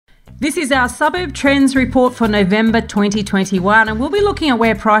This is our Suburb Trends Report for November 2021, and we'll be looking at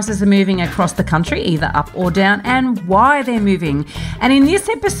where prices are moving across the country, either up or down, and why they're moving. And in this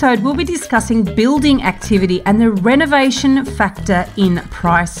episode, we'll be discussing building activity and the renovation factor in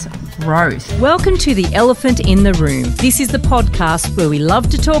price growth. Welcome to The Elephant in the Room. This is the podcast where we love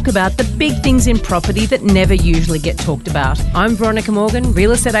to talk about the big things in property that never usually get talked about. I'm Veronica Morgan,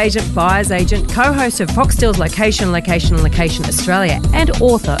 real estate agent, buyer's agent, co-host of Foxtel's Location Australia, and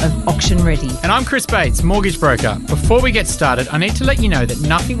author of Auction Ready. And I'm Chris Bates, mortgage broker. Before we get started, I need to let you know that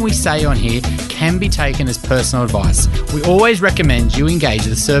nothing we say on here can be taken as personal advice. We always recommend you engage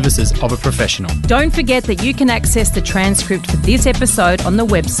the services of a professional. Don't forget that you can access the transcript for this episode on the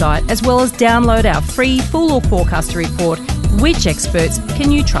website, as well as download our free Fool or Forecaster report, Which Experts Can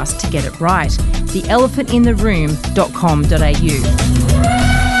You Trust to Get It Right?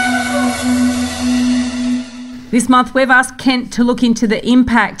 theelephantintheroom.com.au. This month, we've asked Kent to look into the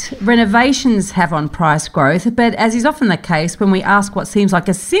impact renovations have on price growth, but as is often the case, when we ask what seems like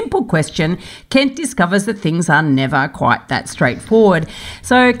a simple question, Kent discovers that things are never quite that straightforward.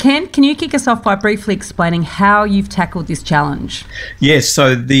 So, Kent, can you kick us off by briefly explaining how you've tackled this challenge? Yes,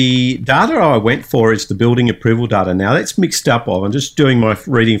 so the data I went for is the building approval data. Now, that's mixed up. I'm just doing my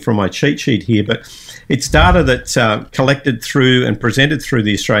reading from my cheat sheet here, but it's data that's collected through and presented through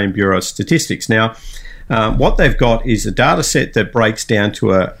the Australian Bureau of Statistics. Now, what they've got is a data set that breaks down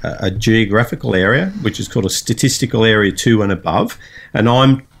to a geographical area, which is called a statistical area 2 and above.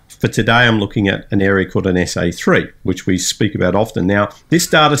 And for today, I'm looking at an area called an SA3, which we speak about often. Now, this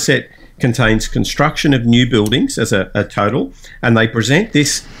data set contains construction of new buildings as a total, and they present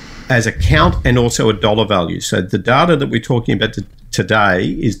this as a count and also a dollar value. So the data that we're talking about today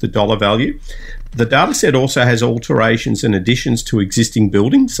is the dollar value. The data set also has alterations and additions to existing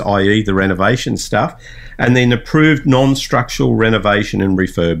buildings, i.e. the renovation stuff, and then approved non-structural renovation and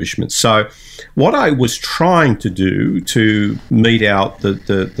refurbishment. So what I was trying to do to meet out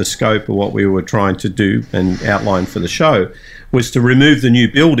the scope of what we were trying to do and outline for the show was to remove the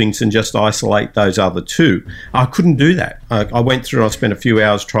new buildings and just isolate those other two. I couldn't do that. I went through, I spent a few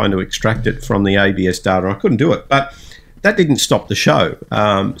hours trying to extract it from the ABS data. I couldn't do it, but that didn't stop the show.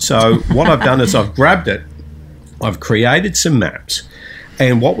 So what I've done is I've grabbed it, I've created some maps,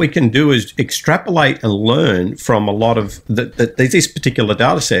 and what we can do is extrapolate and learn from a lot of this particular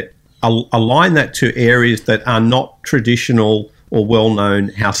data set, align that to areas that are not traditional or well-known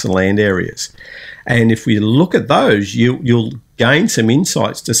house and land areas. And if we look at those, you'll gain some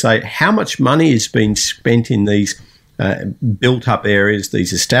insights to say how much money is being spent in these built-up areas,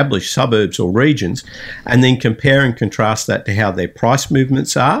 these established suburbs or regions, and then compare and contrast that to how their price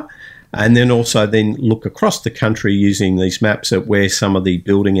movements are, and then also then look across the country using these maps at where some of the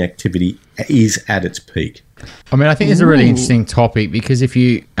building activity is at its peak. I mean, I think it's a really interesting topic because if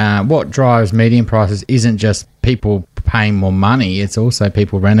you, what drives median prices isn't just people paying more money, it's also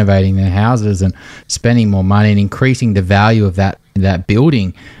people renovating their houses and spending more money and increasing the value of that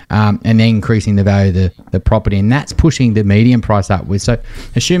building, and then increasing the value of the property, and that's pushing the median price upwards. So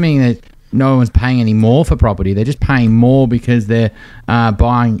assuming that no one's paying any more for property, they're just paying more because they're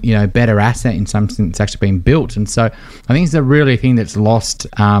buying better asset in something that's actually being built. And so I think it's a really thing that's lost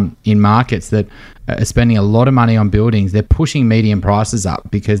in markets that are spending a lot of money on buildings. They're pushing median prices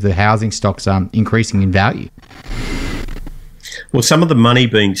up because the housing stock's increasing in value. Well, some of the money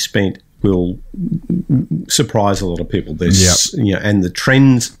being spent will surprise a lot of people. There's, and the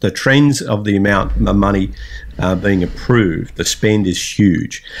trends of the amount of money being approved, the spend is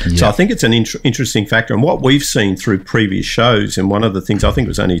huge. Yep. So I think it's an interesting factor. And what we've seen through previous shows, and one of the things, I think it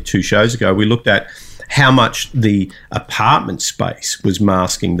was only 2 shows ago, we looked at how much the apartment space was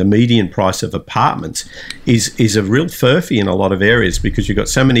masking. The median price of apartments is a real furphy in a lot of areas because you've got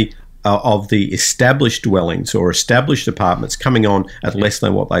so many of the established dwellings or established apartments coming on at less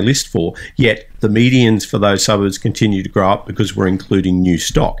than what they list for, yet the medians for those suburbs continue to grow up because we're including new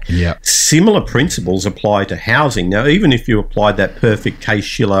stock. Yep. Similar principles apply to housing. Now, even if you applied that perfect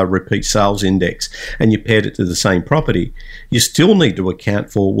Case-Shiller repeat sales index and you paired it to the same property, you still need to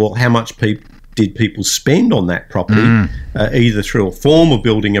account for, well, how much did people spend on that property, either through a formal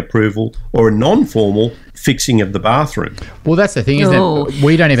building approval or a non-formal fixing of the bathroom. Well, that's the thing, isn't it?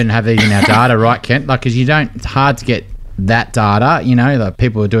 We don't even have these in our data, right, Kent? Like, because it's hard to get that data, like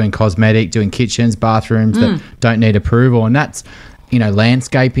people are doing cosmetic, doing kitchens, bathrooms that don't need approval, and that's,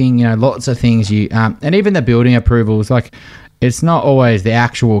 landscaping, lots of things and even the building approvals, like, it's not always the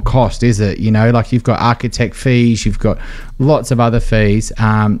actual cost, is it? Like you've got architect fees, you've got lots of other fees,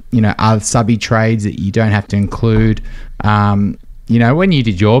 other subby trades that you don't have to include. When you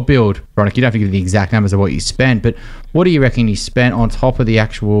did your build, Veronica, you don't have to give the exact numbers of what you spent, but what do you reckon you spent on top of the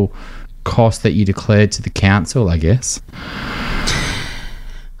actual cost that you declared to the council, I guess?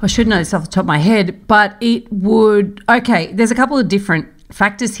 I should know this off the top of my head, but it would... Okay, there's a couple of different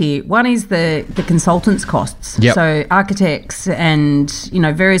factors here. One is the consultants' costs. Yep. So architects and,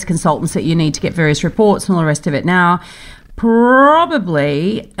 various consultants that you need to get various reports and all the rest of it. Now,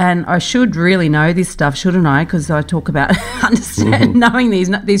 probably, and I should really know this stuff, shouldn't I? Because I talk about knowing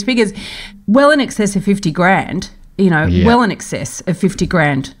these figures, well in excess of 50 grand. Well in excess of 50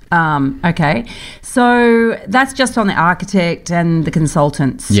 grand. Okay. So that's just on the architect and the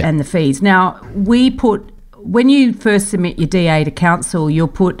consultants and the fees. Now, when you first submit your DA to council, you'll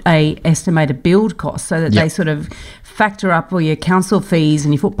put a estimated build cost so that they sort of factor up all your council fees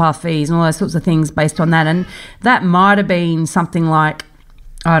and your footpath fees and all those sorts of things based on that. And that might have been something like,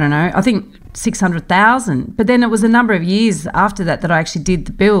 I don't know, I think 600,000. But then it was a number of years after that I actually did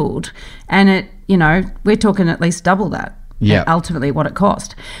the build, and it, we're talking at least double that. Yeah. Ultimately, what it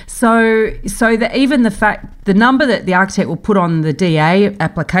cost. So that even the number that the architect will put on the DA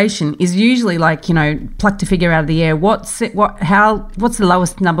application is usually like, plucked a figure out of the air. What's the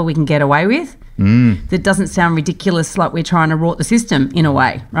lowest number we can get away with? That doesn't sound ridiculous, like we're trying to rort the system in a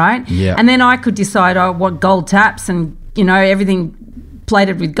way, right? Yeah. And then I could decide I want gold taps and everything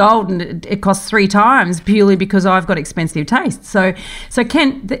plated with gold, and it costs 3 times purely because I've got expensive taste. So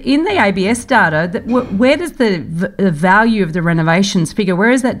Ken, in the ABS data, where does the value of the renovations figure,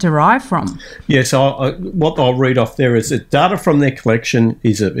 where is that derived from? Yes, what I'll read off there is that data from their collection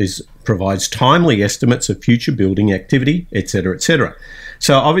provides timely estimates of future building activity, etc., etc.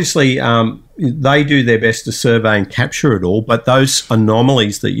 So obviously they do their best to survey and capture it all, but those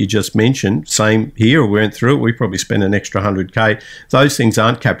anomalies that you just mentioned, same here, we went through it, we probably spent an extra 100K, those things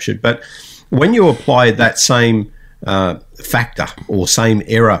aren't captured. But when you apply that same factor or same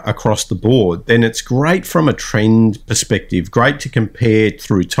error across the board, then it's great from a trend perspective, great to compare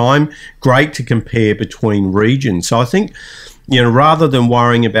through time, great to compare between regions. So I think, rather than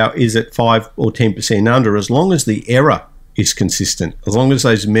worrying about is it 5 or 10% under, as long as the error is consistent, as long as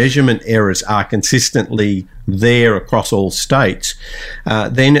those measurement errors are consistently there across all states,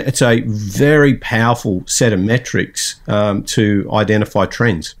 then it's a very powerful set of metrics to identify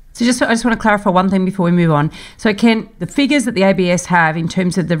trends. So I just want to clarify one thing before we move on. So Ken, the figures that the ABS have in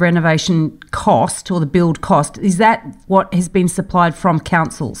terms of the renovation cost or the build cost, is that what has been supplied from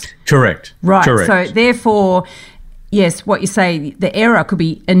councils? Correct. Right. Correct. So therefore, yes, what you say, the error could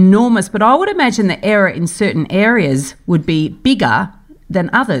be enormous, but I would imagine the error in certain areas would be bigger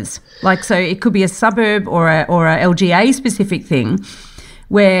than others. Like, so it could be a suburb or a LGA specific thing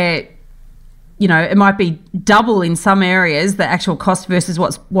where, it might be double in some areas, the actual cost versus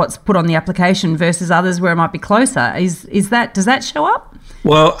what's put on the application versus others where it might be closer. Does that show up?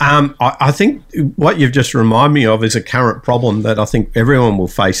 Well, I think what you've just reminded me of is a current problem that I think everyone will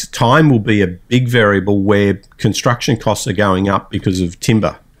face. Time will be a big variable where construction costs are going up because of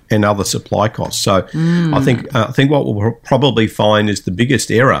timber and other supply costs. So I think what we'll probably find is the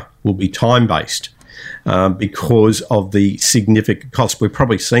biggest error will be time-based. Because of the significant cost. We've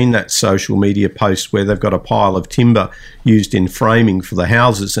probably seen that social media post where they've got a pile of timber used in framing for the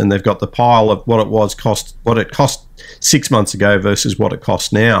houses, and they've got the pile of what it cost 6 months ago versus what it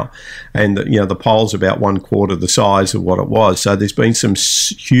costs now, and the pile's about 1/4 the size of what it was. So there's been some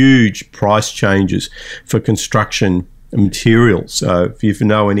huge price changes for construction materials. So if you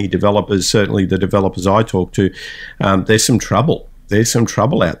know any developers, certainly the developers I talk to, there's some trouble. There's some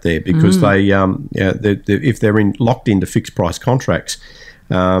trouble out there because if they're locked into fixed price contracts.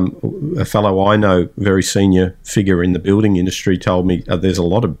 A fellow I know, very senior figure in the building industry, told me there's a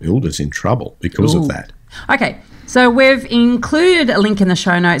lot of builders in trouble because of that. Okay, so we've included a link in the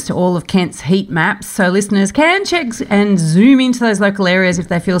show notes to all of Kent's heat maps, so listeners can check and zoom into those local areas if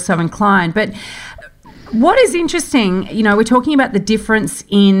they feel so inclined. But what is interesting, we're talking about the difference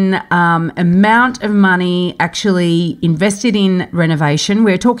in amount of money actually invested in renovation.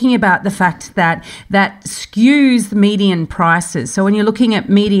 We're talking about the fact that skews the median prices. So when you're looking at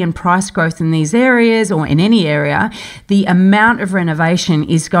median price growth in these areas or in any area, the amount of renovation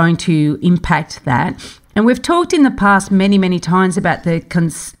is going to impact that. And we've talked in the past many, many times about the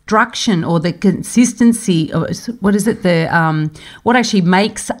construction or the consistency, or what is it, what actually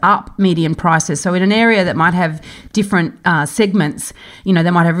makes up median prices. So in an area that might have different segments,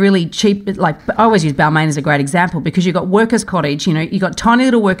 they might have really cheap, like I always use Balmain as a great example because you've got workers' cottage, you've got tiny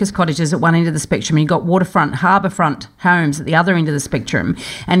little workers' cottages at one end of the spectrum, and you've got waterfront, harbourfront homes at the other end of the spectrum.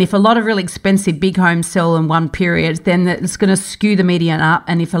 And if a lot of really expensive big homes sell in one period, then it's going to skew the median up.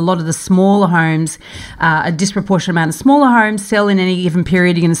 And if a lot of the smaller homes, a disproportionate amount of smaller homes sell in any given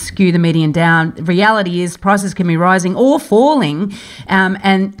period, you're going to skew the median down. The reality is prices can be rising or falling,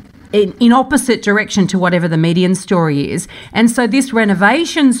 and in opposite direction to whatever the median story is. And so this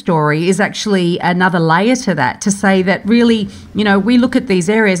renovation story is actually another layer to that, to say that really, we look at these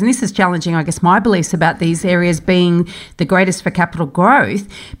areas, and this is challenging, I guess, my beliefs about these areas being the greatest for capital growth,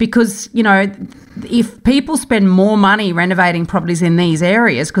 because, if people spend more money renovating properties in these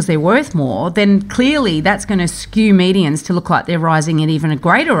areas because they're worth more, then clearly that's going to skew medians to look like they're rising at even a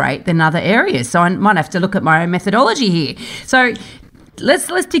greater rate than other areas. So I might have to look at my own methodology here. So let's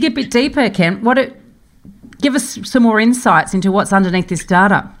dig a bit deeper, Ken. Give us some more insights into what's underneath this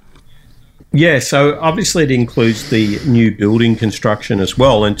data. Yeah, so obviously it includes the new building construction as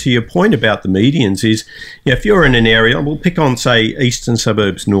well. And to your point about the medians is, if you're in an area, we'll pick on, say, eastern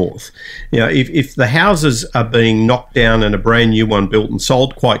suburbs north. If the houses are being knocked down and a brand new one built and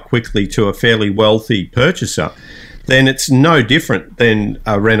sold quite quickly to a fairly wealthy purchaser, then it's no different than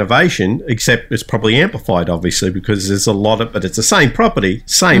a renovation, except it's probably amplified, obviously, because there's a lot of, but it's the same property,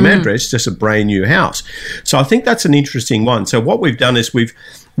 same address, just a brand new house. So I think that's an interesting one. So what we've done is we've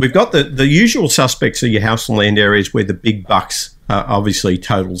got the usual suspects of your house and land areas where the big bucks, obviously,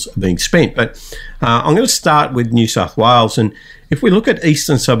 totals are being spent. But I'm going to start with New South Wales. And if we look at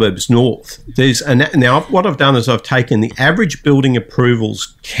eastern suburbs north, now what I've done is I've taken the average building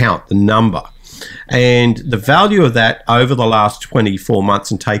approvals count, the number, and the value of that over the last 24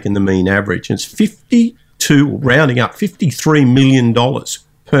 months and taken the mean average. And it's rounding up, $53 million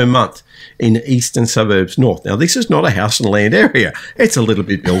per month in eastern suburbs north. Now, this is not a house and land area. It's a little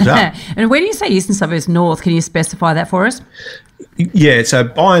bit built up. And when you say eastern suburbs north, can you specify that for us? Yeah, so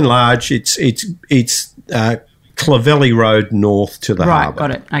by and large, it's Clovelly Road north to the harbour.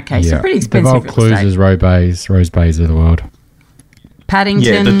 Right, got it. Okay, so pretty expensive. Cluses, Rose Bays of the world. Paddington.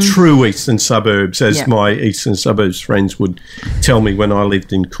 Yeah, the true eastern suburbs, as my eastern suburbs friends would tell me when I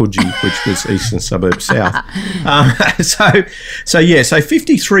lived in Coogee, which was eastern suburbs south. So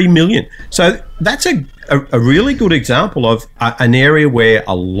 53 million. So that's a really good example of an area where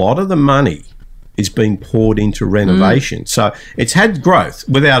a lot of the money is being poured into renovation. So it's had growth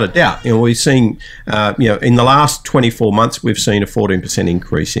without a doubt. We've seen, in the last 24 months, we've seen a 14%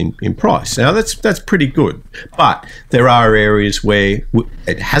 increase in price. Now that's pretty good, but there are areas where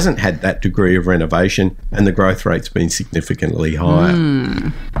it hasn't had that degree of renovation and the growth rate's been significantly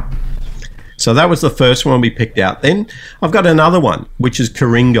higher. So that was the first one we picked out. Then I've got another one, which is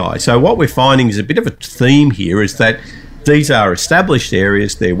Ku-ring-gai. So what we're finding is a bit of a theme here is that these are established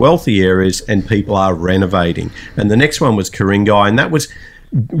areas, they're wealthy areas, and people are renovating. And the next one was Ku-ring-gai, and that was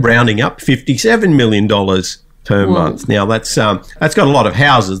rounding up $57 million per month. Now, that's got a lot of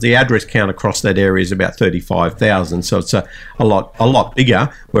houses. The address count across that area is about 35,000, so it's a lot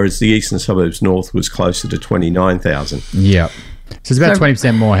bigger, whereas the eastern suburbs north was closer to 29,000. Yeah. So it's about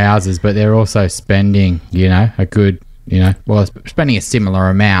 20% more houses, but they're also spending, a good, spending a similar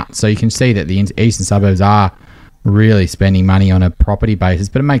amount. So you can see that the eastern suburbs are really spending money on a property basis,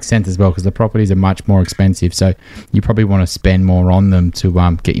 but it makes sense as well because the properties are much more expensive, so you probably want to spend more on them to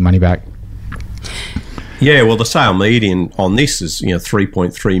get your money back. Yeah, well, the sale median on this is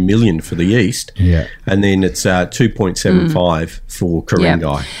 3.3 million for the east, and then it's 2.75 for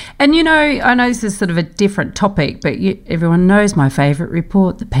Ku-ring-gai. And I know this is sort of a different topic, but everyone knows my favourite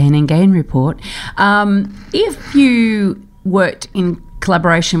report, the Pain and Gain report. If you worked in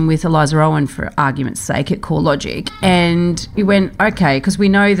collaboration with Eliza Owen, for argument's sake, at CoreLogic, and you went, okay, because we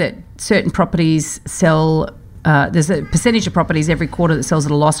know that certain properties sell, there's a percentage of properties every quarter that sells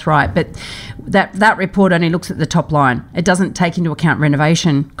at a loss, right? But that report only looks at the top line. It doesn't take into account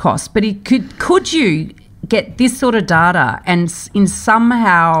renovation costs. But could you get this sort of data and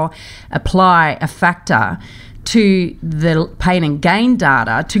somehow apply a factor to the pain and gain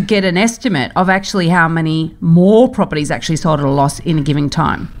data to get an estimate of actually how many more properties actually sold at a loss in a given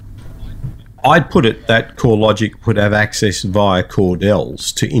time? I'd put it that CoreLogic would have access via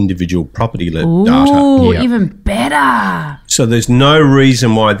Cordell's to individual property data. Oh, even better. So there's no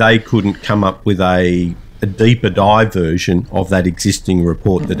reason why they couldn't come up with a deeper dive version of that existing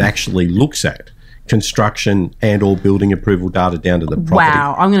report that actually looks at construction and or building approval data down to the property.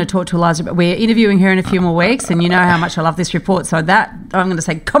 Wow, I'm going to talk to Eliza, but we're interviewing her in a few more weeks, and you know how much I love this report, so that I'm going to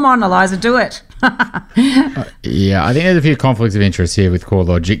say, come on, Eliza, do it. Yeah, I think there's a few conflicts of interest here with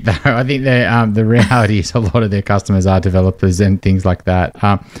CoreLogic, though. I think the reality is a lot of their customers are developers and things like that.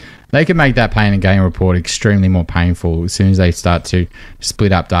 They can make that pain and gain report extremely more painful as soon as they start to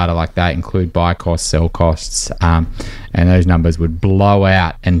split up data like that, include buy costs, sell costs, and those numbers would blow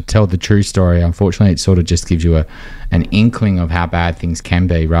out and tell the true story. Unfortunately, it sort of just gives you an inkling of how bad things can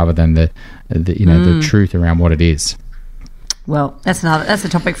be rather than the truth around what it is. Well, that's a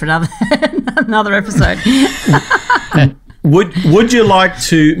topic for another episode. Would you like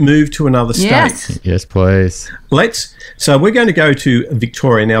to move to another state? Yes. Yes, please. So we're going to go to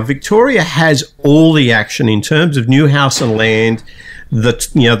Victoria. Now, Victoria has all the action in terms of new house and land.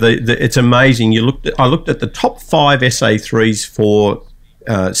 It's amazing. I looked at the top 5 SA3s for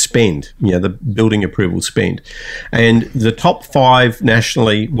spend, the building approval spend, and the top 5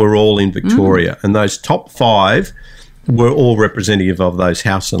 nationally were all in Victoria, and those top 5 were all representative of those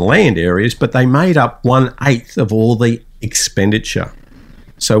house and land areas, but they made up 1/8 of all the expenditure.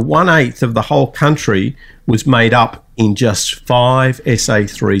 So 1/8 of the whole country was made up in just 5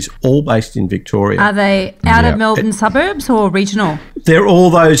 SA3s, all based in Victoria. Are they out of Melbourne suburbs or regional? They're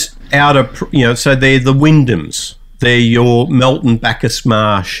all those outer, so they're the Wyndhams. They're your Melton, Bacchus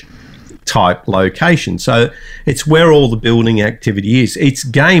Marsh type location. So it's where all the building activity is. It's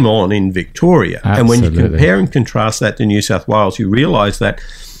game on in Victoria. Absolutely. And when you compare and contrast that to New South Wales, you realise that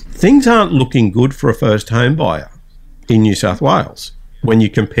things aren't looking good for a first home buyer in New South Wales when you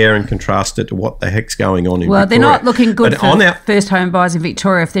compare and contrast it to what the heck's going on in Victoria. Well, they're not looking good for first home buyers in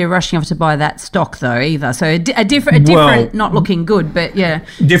Victoria if they're rushing off to buy that stock, though, either. So a different, not looking good, but yeah.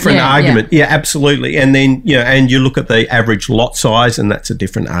 Different argument. Yeah, absolutely. And then, and you look at the average lot size, and that's a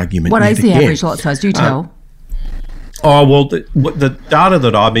different argument. What is the average lot size? Do tell. The data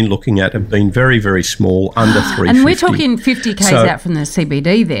that I've been looking at have been very, very small, under 350. And we're talking 50 Ks out from the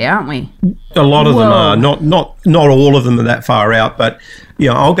CBD there, aren't we? A lot of them are. Not all of them are that far out, but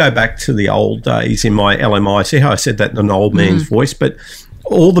I'll go back to the old days in my LMI. See how I said that in an old man's voice? But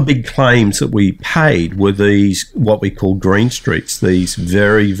all the big claims that we paid were these, what we call green streets, these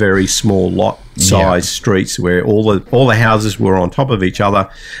very, very small lot size streets where all the houses were on top of each other,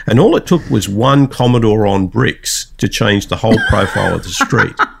 and all it took was one Commodore on bricks to change the whole profile of the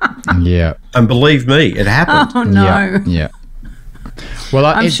street. Yeah. And believe me, it happened. Oh, no. Yeah.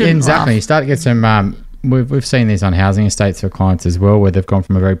 Well, exactly. You start to get some... We've seen this on housing estates for clients as well, where they've gone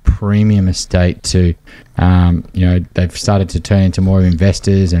from a very premium estate to, they've started to turn into more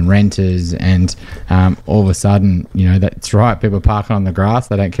investors and renters, and all of a sudden, that's right, people are parking on the grass,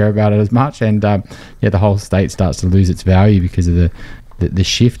 they don't care about it as much, and the whole estate starts to lose its value because of the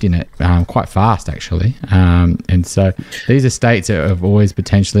shift in it quite fast, actually. And so these estates have always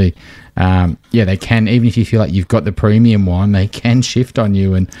potentially, they can, even if you feel like you've got the premium one, they can shift on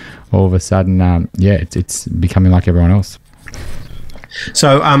you, and all of a sudden, it's becoming like everyone else.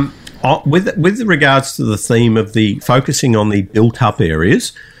 So with regards to the theme of the focusing on the built-up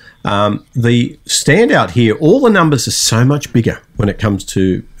areas, the standout here, all the numbers are so much bigger when it comes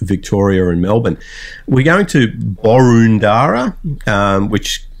to Victoria and Melbourne. We're going to Boroondara,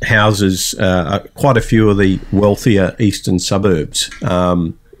 which houses quite a few of the wealthier eastern suburbs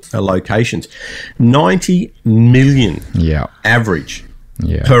locations. 90 million average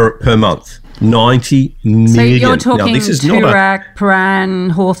per month. 90 million. So you're talking Toorak, Paran,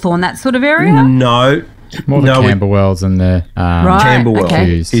 Hawthorn, that sort of area? No. More the Camberwells and the Camberwell.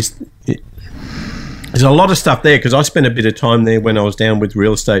 Okay. There's a lot of stuff there because I spent a bit of time there when I was down with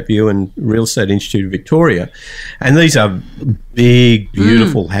Real Estate View and Real Estate Institute of Victoria, and these are big,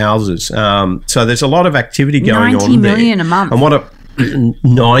 beautiful houses. So there's a lot of activity going on there. 90 million a month. And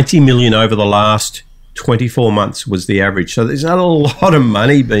 90 million over the last 24 months was the average. So there's a lot of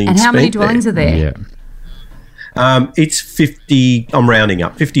money being spent. And how many dwellings are there? Yeah. It's 50. I'm rounding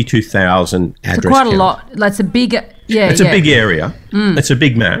up 52,000 address. So quite count. a lot. It's a big. It's a big area. It's a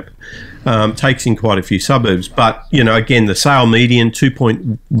big map. Takes in quite a few suburbs, but again, the sale median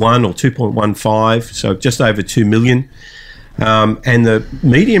 2.1 or 2.15, so just over 2 million, and the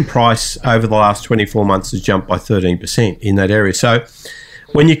median price over the last 24 months has jumped by 13% in that area. So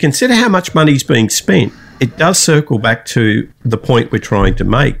when you consider how much money is being spent, it does circle back to the point we're trying to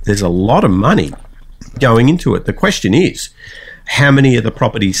make. There's a lot of money going into it. The question is, how many of the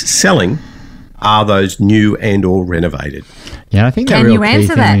properties selling are those new and or renovated? Yeah, I think Can you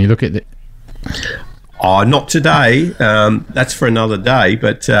answer that? When you look at the... not today. That's for another day.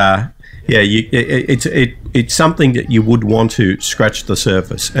 But it's something that you would want to scratch the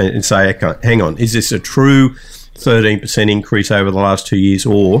surface and say, okay, hang on, is this a true 13% increase over the last 2 years,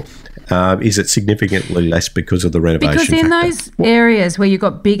 or is it significantly less because of the renovation Because in factor? those areas where you've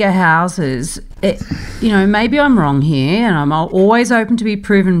got bigger houses, maybe I'm wrong here, and I'm always open to be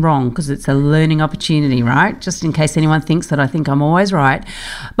proven wrong because it's a learning opportunity, right? Just in case anyone thinks that I think I'm always right.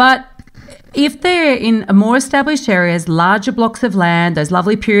 But if they're in more established areas, larger blocks of land, those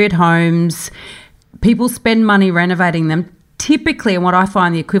lovely period homes, people spend money renovating them. Typically, and what I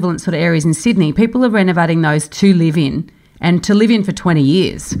find the equivalent sort of areas in Sydney, people are renovating those to live in and to live in for 20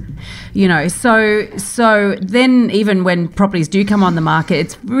 years. So then even when properties do come on the market,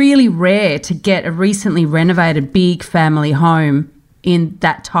 it's really rare to get a recently renovated big family home in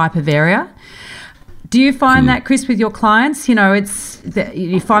that type of area. Do you find that, Chris, with your clients?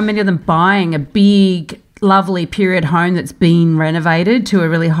 You find many of them buying a big, lovely period home that's been renovated to a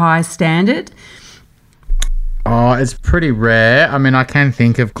really high standard? Oh, it's pretty rare. I mean, I can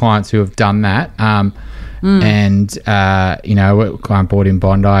think of clients who have done that. And, a client bought in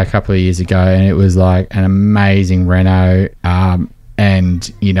Bondi a couple of years ago, and it was like an amazing reno.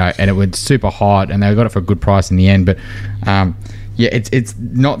 And it was super hot, and they got it for a good price in the end. But, it's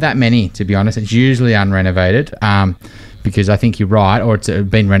not that many, to be honest. It's usually unrenovated. Because I think you're right, or it's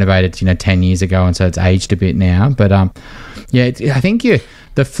been renovated, 10 years ago, and so it's aged a bit now. But, I think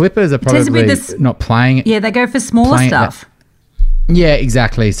the flippers are probably not playing it. Yeah, they go for smaller stuff. Yeah,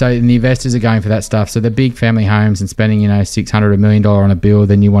 exactly. So the investors are going for that stuff. So the big family homes and spending, $600, $1 million on a bill,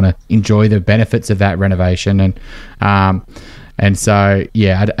 then you want to enjoy the benefits of that renovation. And so,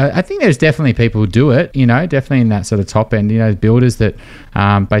 I think there's definitely people who do it, definitely in that sort of top end, builders that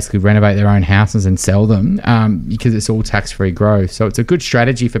basically renovate their own houses and sell them because it's all tax-free growth. So it's a good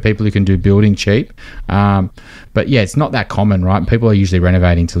strategy for people who can do building cheap. But, it's not that common, right? People are usually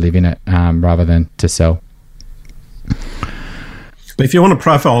renovating to live in it rather than to sell. If you want to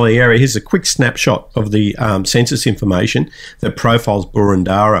profile the area, here's a quick snapshot of the census information that profiles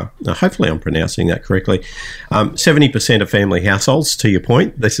Boroondara. Now, hopefully I'm pronouncing that correctly. 70% of family households, to your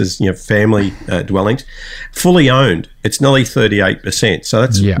point. This is family dwellings. Fully owned, it's nearly 38%. So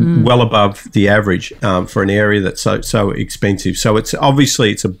that's well above the average for an area that's so expensive. So it's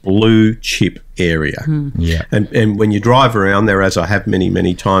a blue chip area. Yeah. And when you drive around there, as I have many,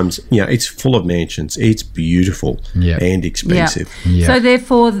 many times, it's full of mansions. It's beautiful and expensive. Yeah. So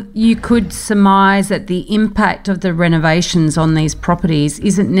therefore, you could surmise that the impact of the renovations on these properties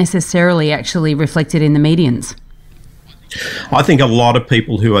isn't necessarily actually reflected in the medians. I think a lot of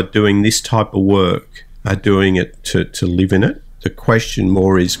people who are doing this type of work are doing it to live in it. The question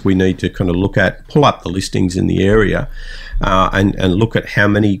more is we need to kind of pull up the listings in the area and look at how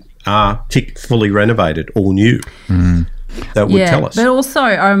many are fully renovated or new. That would tell us. But also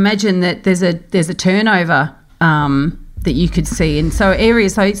I imagine that there's a turnover that you could see in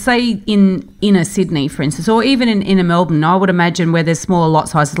areas, so say in inner Sydney, for instance, or even in inner Melbourne, I would imagine where there's smaller lot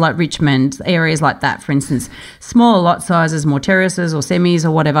sizes like Richmond, areas like that, for instance, smaller lot sizes, more terraces or semis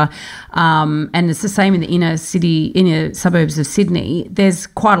or whatever, and it's the same in the inner suburbs of Sydney. There's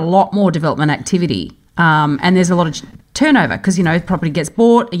quite a lot more development activity, and there's a lot of turnover because, property gets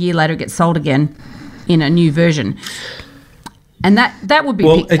bought, a year later it gets sold again in a new version. And that would be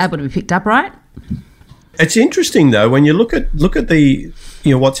able to be picked up, right? It's interesting though when you look at the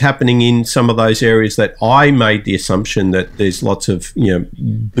what's happening in some of those areas that I made the assumption that there's lots of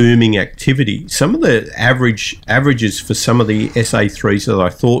booming activity. Some of the averages for some of the SA3s that I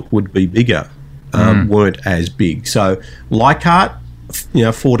thought would be bigger weren't as big. So Leichhardt,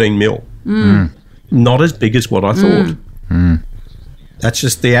 14 mil, not as big as what I thought. That's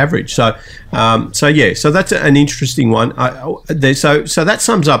just the average. So that's an interesting one. So that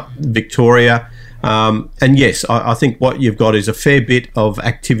sums up Victoria. And yes, I think what you've got is a fair bit of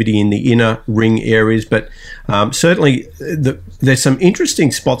activity in the inner ring areas, but certainly there's some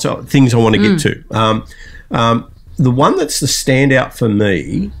interesting spots, things I want to get to. The one that's the standout for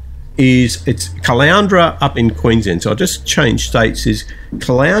me is it's Caloundra up in Queensland. So I just changed states.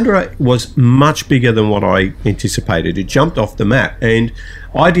 Caloundra was much bigger than what I anticipated. It jumped off the map, and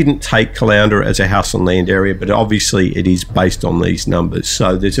I didn't take Caloundra as a house and land area, but obviously it is based on these numbers.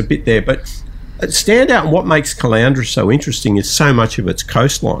 So there's a bit there, but standout and what makes Caloundra so interesting is so much of its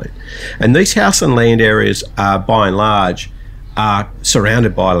coastline. And these house and land areas are, by and large, are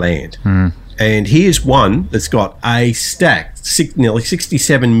surrounded by land. And here's one that's got a stacked nearly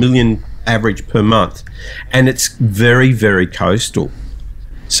 67 million average per month, and it's very, very coastal.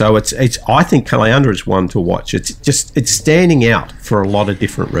 So it's I think Caloundra is one to watch. It's standing out for a lot of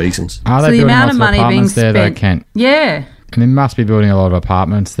different reasons. Are they building lots of apartments there, though, Kent? Yeah. And they must be building a lot of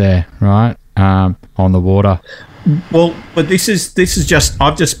apartments there, right? On the water. Well, but this is just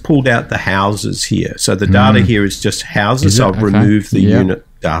I've just pulled out the houses here. So the data here is just houses. I've removed the unit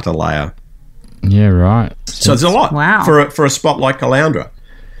data layer. Yeah, right. So there's a lot for a spot like Caloundra.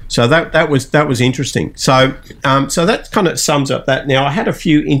 So that was interesting. So that kind of sums up that. Now I had a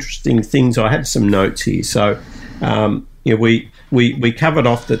few interesting things. I had some notes here. So we covered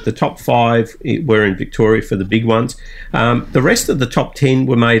off that the top 5 were in Victoria for the big ones. The rest of the top 10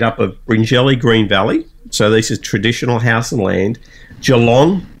 were made up of Bringelly, Green Valley, So this is traditional house and land.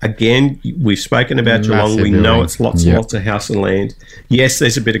 Geelong, again, we've spoken about Geelong. We know it's lots and lots of house and land. Yes,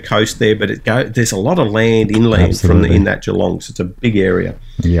 there's a bit of coast there, but there's a lot of land inland in that Geelong, so it's a big area.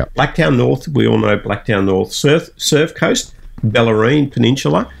 Yeah. Blacktown North, we all know Blacktown North. Surf Coast, Bellarine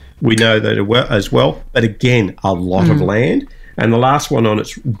Peninsula, we know that as well. But again, a lot of land. And the last one on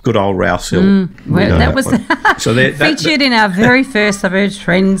it's good old Rouse Hill. That was so featured in our very first Suburb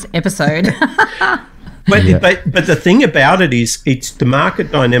Trends episode. But the thing about it is, the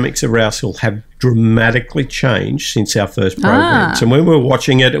market dynamics of Rouse Hill have dramatically changed since our first program. So when we were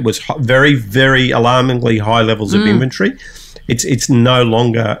watching it, it was very, very alarmingly high levels of inventory. It's no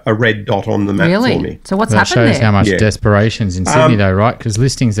longer a red dot on the map for me. So what's that happened there? That shows how much desperation's in Sydney, though, right? Because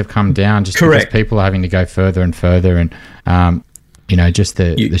listings have come down just because people are having to go further and further, and just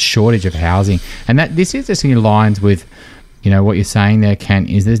the shortage of housing. And this is just in lines with. What you're saying there, Ken,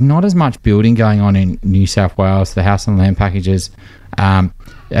 is there's not as much building going on in New South Wales, the house and land packages,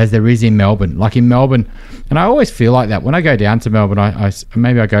 as there is in Melbourne. Like in Melbourne, and I always feel like that when I go down to Melbourne,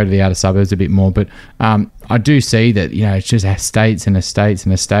 maybe I go to the outer suburbs a bit more, but I do see that, it's just estates and estates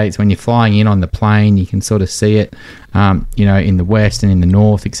and estates. When you're flying in on the plane, you can sort of see it, in the west and in the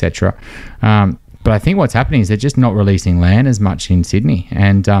north, etc. But I think what's happening is they're just not releasing land as much in Sydney.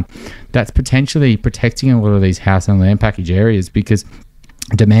 And that's potentially protecting a lot of these house and land package areas because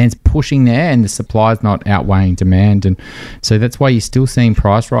demand's pushing there and the supply's not outweighing demand. And so that's why you're still seeing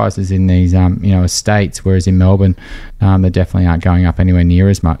price rises in these, estates, whereas in Melbourne, they definitely aren't going up anywhere near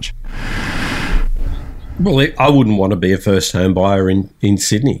as much. Well, I wouldn't want to be a first home buyer in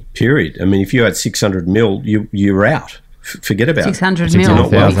Sydney, period. I mean, if you had 600 mil, you're out. Forget about 600 mil will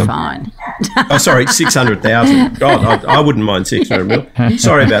be fine. 600,000. God, I wouldn't mind 600 mil.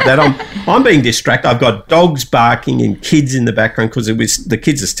 Sorry about that. I'm being distracted. I've got dogs barking and kids in the background because the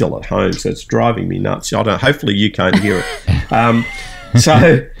kids are still at home, so it's driving me nuts. Hopefully you can't hear it.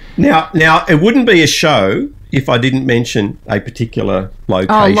 So now it wouldn't be a show if I didn't mention a particular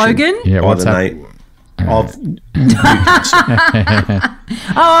location. Oh, Logan? Yeah, what's that? Name of Newcastle.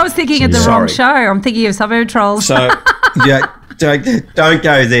 I was thinking of the wrong show. I'm thinking of Suburb Trolls. So, don't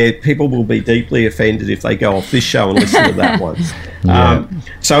go there. People will be deeply offended if they go off this show and listen to that one.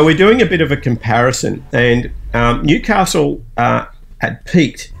 So we're doing a bit of a comparison, and Newcastle had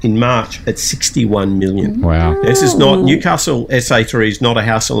peaked in March at 61 million. Wow. This is not, Newcastle SA3 is not a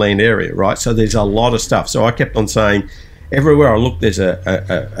house and land area, right? So there's a lot of stuff. So I kept on saying, everywhere I look, there's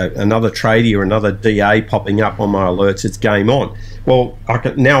another tradie or another DA popping up on my alerts. It's game on. Well,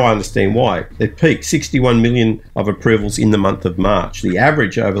 now I understand why. It peaked 61 million of approvals in the month of March. The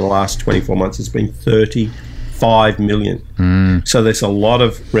average over the last 24 months has been 35 million. So there's a lot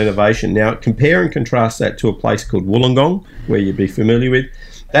of renovation. Now, compare and contrast that to a place called Wollongong, where you'd be familiar with.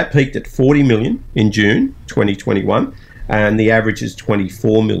 That peaked at 40 million in June 2021, and the average is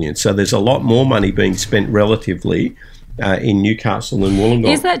 24 million. So there's a lot more money being spent relatively in Newcastle and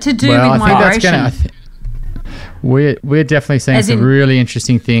Wollongong. Is that to do with migration? We're definitely seeing some really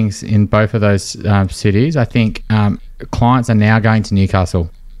interesting things in both of those cities. I think clients are now going to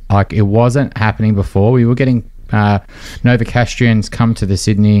Newcastle. Like, it wasn't happening before. We were getting Novocastrians come to the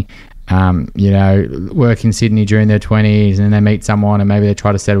Sydney, work in Sydney during their 20s, and then they meet someone and maybe they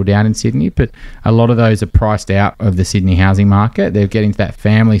try to settle down in Sydney. But a lot of those are priced out of the Sydney housing market. They're getting to that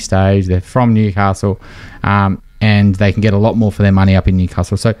family stage. They're from Newcastle. And they can get a lot more for their money up in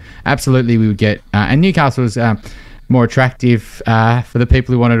Newcastle. So absolutely we would get... and Newcastle is more attractive for the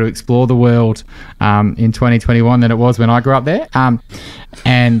people who wanted to explore the world in 2021 than it was when I grew up there.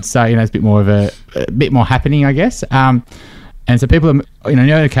 And so, it's a bit more of a bit more happening, I guess. And so people,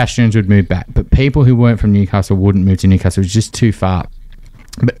 Novocastrians would move back. But people who weren't from Newcastle wouldn't move to Newcastle. It was just too far.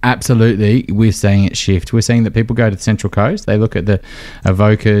 But absolutely, we're seeing it shift. We're seeing that people go to the Central Coast. They look at the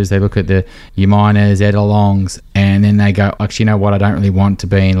Evokers, they look at the Yaminas, Edelongs, and then they go, actually, you know what? I don't really want to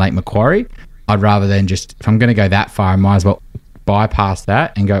be in Lake Macquarie. I'd rather than just, if I'm going to go that far, I might as well bypass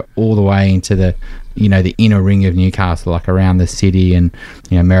that and go all the way into the, the inner ring of Newcastle, like around the city and,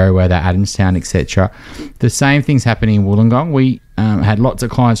 Merriweather, Adamstown, etc. The same thing's happening in Wollongong. We had lots of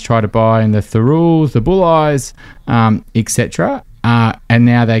clients try to buy in the Thoruls, the Bulleyes, etc. And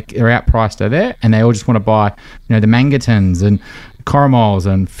now they're outpriced there, and they all just want to buy, the Mangatons and Coromoles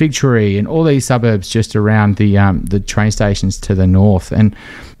and Fig Tree and all these suburbs just around the train stations to the north. And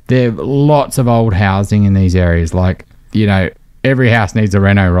there are lots of old housing in these areas. Like, every house needs a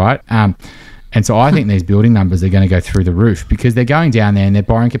reno, right? And so I think these building numbers are going to go through the roof because they're going down there and their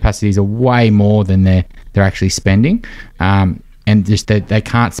borrowing capacities are way more than they're actually spending. And just they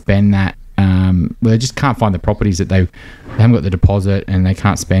can't spend that. They just can't find the properties that they haven't got the deposit and they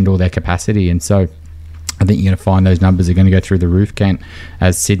can't spend all their capacity. And so I think you're going to find those numbers are going to go through the roof, Kent,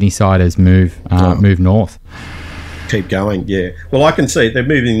 as Sydney-siders move north. Keep going, yeah. Well, I can see they're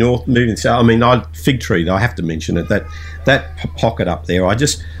moving north, moving south. I mean, Fig Tree, though, I have to mention it, that pocket up there, I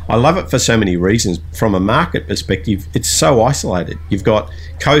love it for so many reasons. From a market perspective, it's so isolated. You've got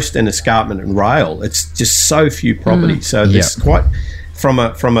coast and escarpment and rail. It's just so few properties. So there's quite... From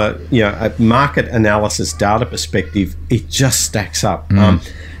a a market analysis data perspective, it just stacks up.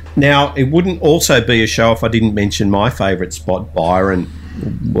 Now, it wouldn't also be a show if I didn't mention my favourite spot, Byron,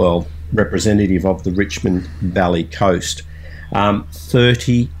 representative of the Richmond Valley coast.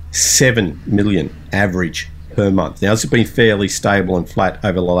 37 million average per month. Now, this has been fairly stable and flat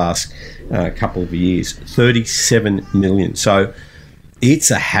over the last couple of years. 37 million. So it's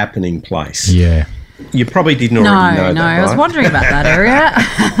a happening place. Yeah. You probably didn't already know that, right? I was wondering about that area.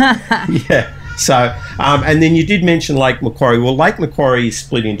 Yeah. So, and then you did mention Lake Macquarie. Well, Lake Macquarie is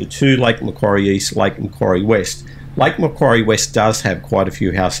split into two, Lake Macquarie East, Lake Macquarie West. Lake Macquarie West does have quite a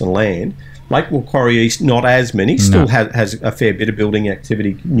few house and land. Lake Macquarie East, not as many, still has a fair bit of building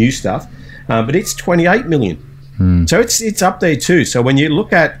activity, new stuff, but it's 28 million. So it's up there too. So when you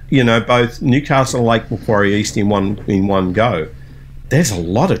look at, both Newcastle and Lake Macquarie East in one go, there's a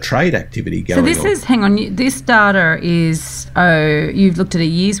lot of trade activity going on. So this data is, you've looked at a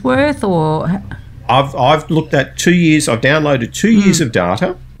year's worth, or? I've looked at 2 years. I've downloaded 2 years of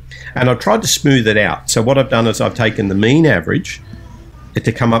data, and I've tried to smooth it out. So what I've done is I've taken the mean average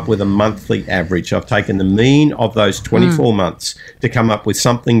to come up with a monthly average. I've taken the mean of those 24 months to come up with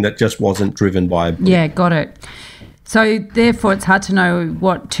something that just wasn't driven by a boom. Yeah, got it. So therefore, it's hard to know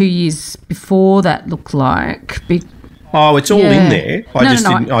what 2 years before that looked like. Oh, it's all in there. I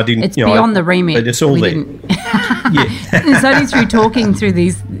didn't. It's beyond the remit. But it's all there. It's only through talking through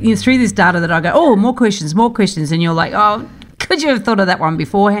through this data that I go, more questions, and you're like, oh, could you have thought of that one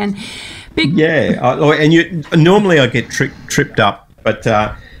beforehand? Normally I get tripped up, but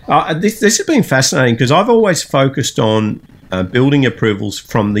this has been fascinating because I've always focused on building approvals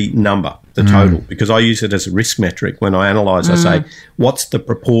from the number, the total, because I use it as a risk metric when I analyse. I say, what's the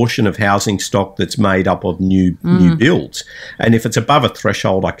proportion of housing stock that's made up of new builds? And if it's above a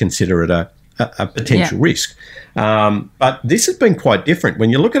threshold, I consider it a potential risk. But this has been quite different. When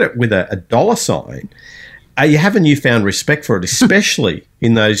you look at it with a dollar sign, you have a newfound respect for it, especially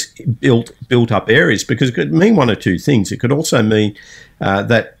in those built-up areas, because it could mean one or two things. It could also mean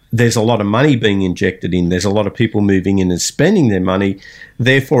that there's a lot of money being injected in. There's a lot of people moving in and spending their money.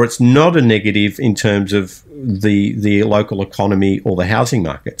 Therefore, it's not a negative in terms of the local economy or the housing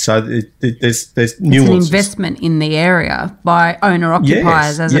market. So there's nuances. It's an investment in the area by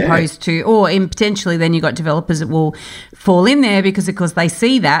owner-occupiers as opposed to, or potentially then you've got developers that will fall in there because they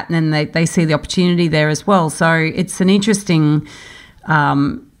see that and then they see the opportunity there as well. So it's an interesting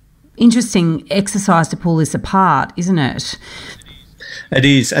exercise to pull this apart, isn't it? It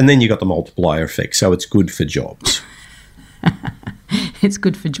is, and then you've got the multiplier effect, so it's good for jobs. It's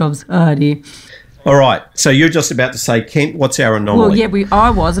good for jobs. Oh, dear. All right, so you're just about to say, Kent, what's our anomaly? Well, I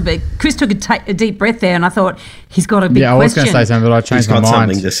was, but Chris took a deep breath there, and I thought he's got a big question. Yeah, I was going to say something, but I changed my mind. He's got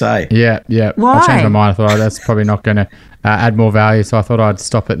something to say. Yeah. Why? I changed my mind. I thought that's probably not going to add more value, so I thought I'd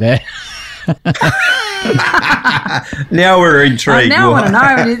stop it there. Now we're intrigued. Now I want to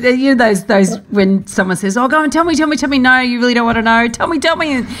know. You know those when someone says, "Oh, go and tell me." No, you really don't want to know. Tell me.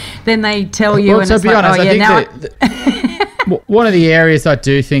 And then they tell you, and it's like, honest, I think one of the areas I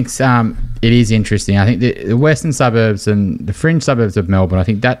do think it is interesting. I think the western suburbs and the fringe suburbs of Melbourne. I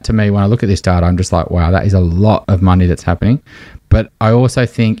think that, to me, when I look at this data, I'm just like, wow, that is a lot of money that's happening. But I also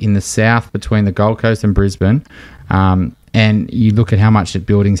think in the south, between the Gold Coast and Brisbane. And you look at how much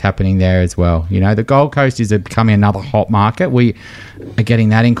building's happening there as well. The Gold Coast is becoming another hot market. We are getting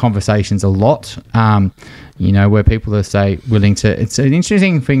that in conversations a lot, where people are, willing to... It's an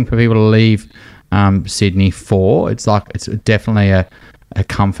interesting thing for people to leave Sydney for. It's definitely a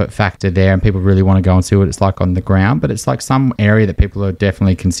comfort factor there, and people really want to go and see what it's like on the ground. But it's like some area that people are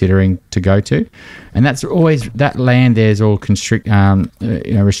definitely considering to go to, and that's always, that land there is all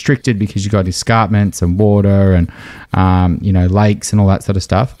restricted because you've got escarpments and water and lakes and all that sort of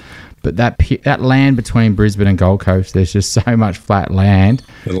stuff. But that land between Brisbane and Gold Coast, there's just so much flat land.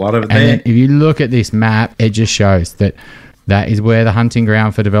 There's a lot of it and there. If you look at this map, it just shows that is where the hunting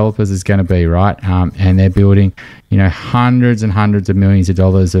ground for developers is going to be, right? And they're building, hundreds and hundreds of millions of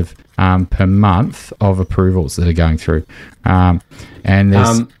dollars of per month of approvals that are going through. And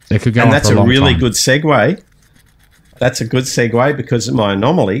they could go on for a long time. And that's a really good segue. That's a good segue because my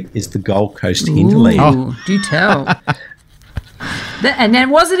anomaly is the Gold Coast hinterland. Oh, do tell. And then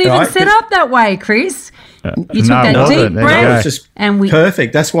was it even set up that way, Chris? You took that deep breath, was just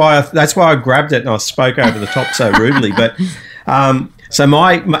perfect. That's why I grabbed it and I spoke over the top so rudely. But so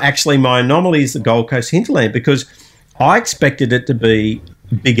my anomaly is the Gold Coast hinterland, because I expected it to be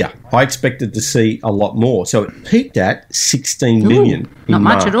bigger. I expected to see a lot more. So it peaked at 16 million. Not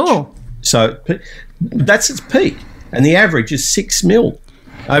much at all. So that's its peak, and the average is 6 mil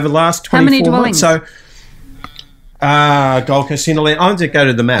over the last 24 How many dwellings? months. So Gold Coast hinterland. I'm going to go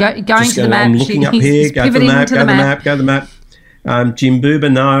to the map. Going to the map. I'm looking up here. Go to the map. Go to the map.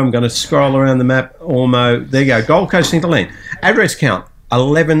 Jimbuba, no. I'm going to scroll around the map. Ormo. There you go. Gold Coast hinterland. Address count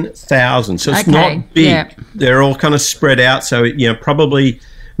 11,000. So it's not big. Yeah. They're all kind of spread out. So probably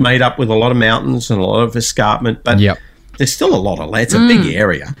made up with a lot of mountains and a lot of escarpment. But there's still a lot of land. It's a big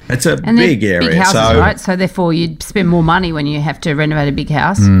area. It's a big area. Big houses, right? So therefore, you'd spend more money when you have to renovate a big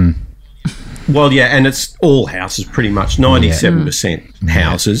house. Well, yeah, and it's all houses pretty much, 97%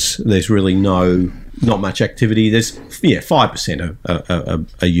 houses. There's really not much activity. There's 5%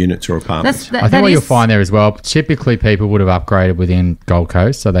 are units or apartments. I think what you'll find there as well, typically people would have upgraded within Gold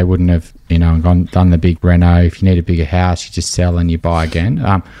Coast, so they wouldn't have done the big reno. If you need a bigger house, you just sell and you buy again.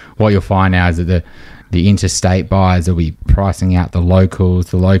 What you'll find now is that the interstate buyers will be pricing out the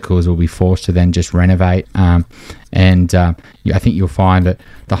locals. The locals will be forced to then just renovate. I think you'll find that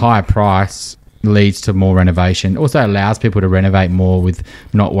the higher price leads to more renovation. Also allows people to renovate more with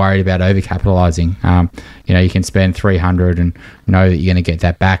not worried about overcapitalizing. You can spend $300 and know that you're going to get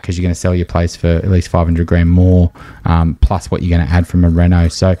that back because you're going to sell your place for at least $500,000 more, plus what you're going to add from a reno.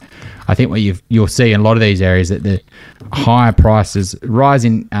 So I think what you'll see in a lot of these areas that the higher prices, rise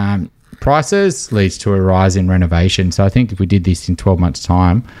in prices leads to a rise in renovation. So I think if we did this in 12 months'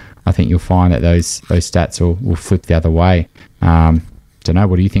 time, I think you'll find that those stats will flip the other way. Don't know.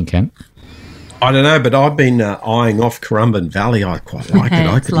 What do you think, Ken? I don't know, but I've been eyeing off Currumbin Valley. I quite like it.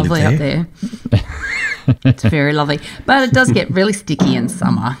 It's lovely up there. It's very lovely. But it does get really sticky in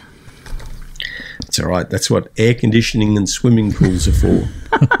summer. It's all right. That's what air conditioning and swimming pools are for.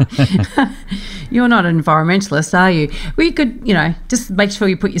 You're not an environmentalist, are you? Well, you could, just make sure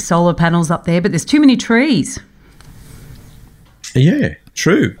you put your solar panels up there, but there's too many trees. Yeah,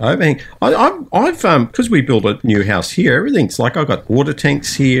 true. I've because we built a new house here, everything's like I've got water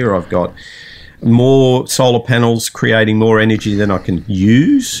tanks here. I've got more solar panels creating more energy than I can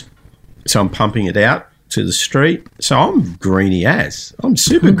use. So I'm pumping it out to the street. So I'm greeny as. I'm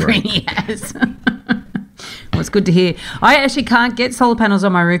super green. Greeny as. Well, it's good to hear. I actually can't get solar panels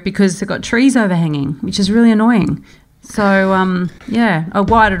on my roof because they've got trees overhanging, which is really annoying. So, I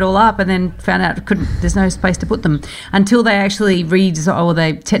wired it all up and then found out there's no space to put them until they actually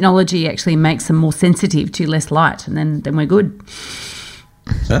the technology actually makes them more sensitive to less light, and then we're good.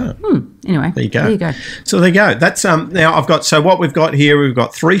 Anyway, there you go. So there you go. That's now what we've got here. We've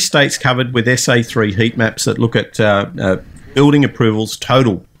got 3 states covered with SA3 heat maps that look at building approvals,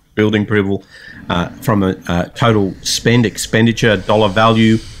 total building approval from a total expenditure, dollar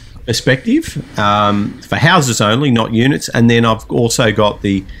value perspective for houses only, not units. And then I've also got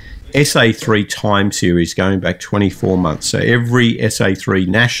the SA3 time series going back 24 months. So every SA3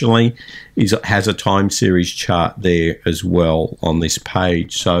 nationally has a time series chart there as well on this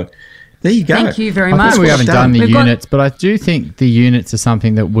page. So there you go. Thank you very much. We haven't done the units, but I do think the units are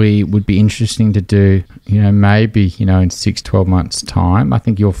something that we would be interesting to do, maybe, in 6-12 months' time. I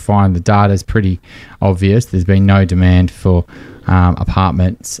think you'll find the data is pretty obvious. There's been no demand for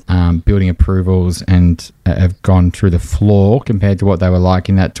apartments, building approvals, and have gone through the floor compared to what they were like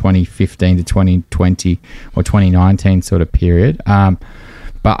in that 2015 to 2020 or 2019 sort of period.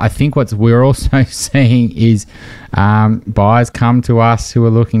 But I think what we're also seeing is buyers come to us who are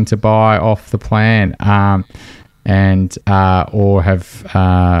looking to buy off the plan or have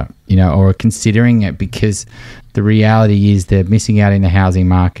or are considering it because the reality is they're missing out in the housing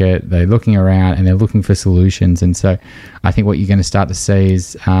market. They're looking around and they're looking for solutions. And so I think what you're going to start to see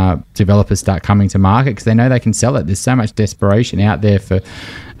is developers start coming to market because they know they can sell it. There's so much desperation out there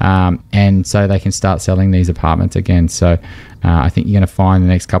and so they can start selling these apartments again. So I think you're going to find in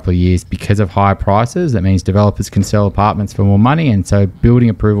the next couple of years, because of higher prices, that means developers can sell apartments for more money. And so building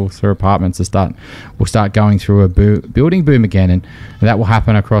approvals for apartments will start going through a building boom again. And that will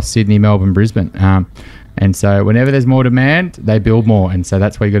happen across Sydney, Melbourne, Brisbane. And so whenever there's more demand, they build more. And so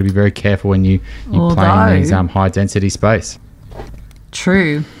that's why you've got to be very careful when you play in these high density space.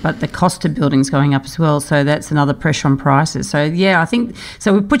 True, but the cost of building's going up as well, so that's another pressure on prices. So, I think,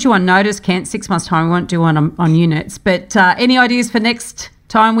 so we put you on notice, Kent, 6 months' time. We won't do one on units. But any ideas for next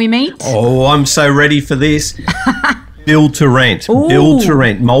time we meet? Oh, I'm so ready for this. Build to rent. Ooh. Build to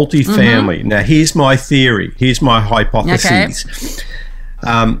rent, multifamily. Mm-hmm. Now, here's my theory. Here's my hypothesis.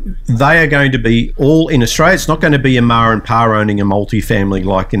 They are going to be all in Australia. It's not going to be a ma and pa owning a multifamily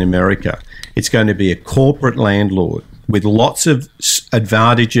like in America. It's going to be a corporate landlord with lots of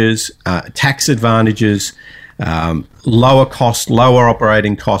advantages, tax advantages, lower cost, lower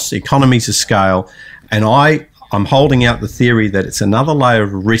operating costs, economies of scale. And I'm holding out the theory that it's another layer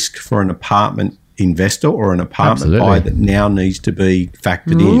of risk for an apartment investor or an apartment buyer that now needs to be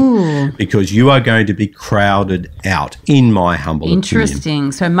factored in, because you are going to be crowded out, in my humble opinion.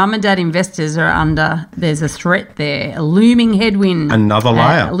 Interesting. So mum and dad investors are under, there's a threat there, a looming headwind. Another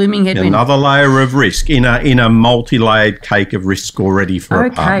layer. A looming headwind. Another layer of risk in a multi-layered cake of risk already for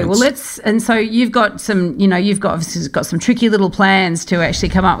apartments. Okay, well and so you've got some, you've obviously got some tricky little plans to actually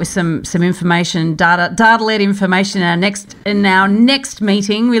come up with some information, data-led information in our next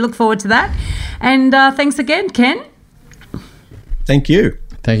meeting. We look forward to that. And thanks again, Ken. Thank you.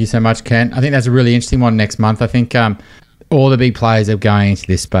 Thank you so much, Ken. I think that's a really interesting one next month. I think all the big players are going into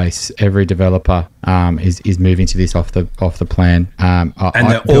this space. Every developer is moving to this off the plan. And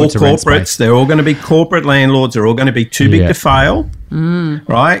they're all corporates. They're all going to be corporate landlords. They're all going to be too big to fail,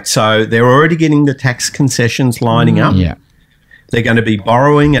 right? So they're already getting the tax concessions lining up. Yeah. They're going to be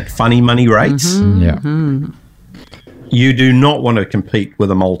borrowing at funny money rates. You do not want to compete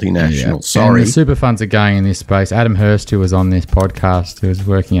with a multinational. Sorry. And the super funds are going in this space. Adam Hurst, who was on this podcast, who was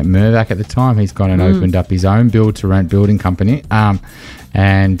working at Mirvac at the time, he's gone and opened up his own build-to-rent building company. They're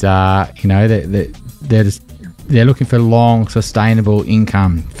looking for long, sustainable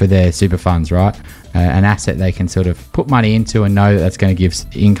income for their super funds, right? An asset they can sort of put money into and know that that's going to give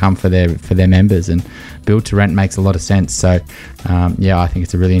income for their members. And build-to-rent makes a lot of sense. So, I think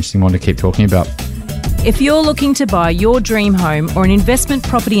it's a really interesting one to keep talking about. If you're looking to buy your dream home or an investment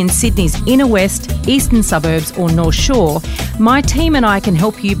property in Sydney's inner west, eastern suburbs or North Shore, my team and I can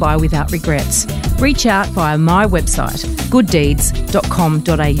help you buy without regrets. Reach out via my website,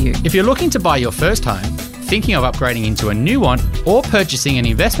 gooddeeds.com.au. If you're looking to buy your first home, thinking of upgrading into a new one, or purchasing an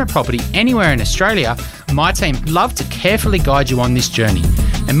investment property anywhere in Australia, my team love to carefully guide you on this journey.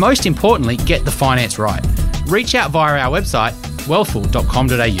 And most importantly, get the finance right. Reach out via our website,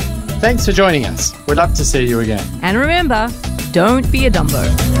 wealthful.com.au. Thanks for joining us. We'd love to see you again. And remember, don't be a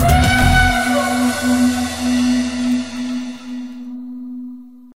Dumbo.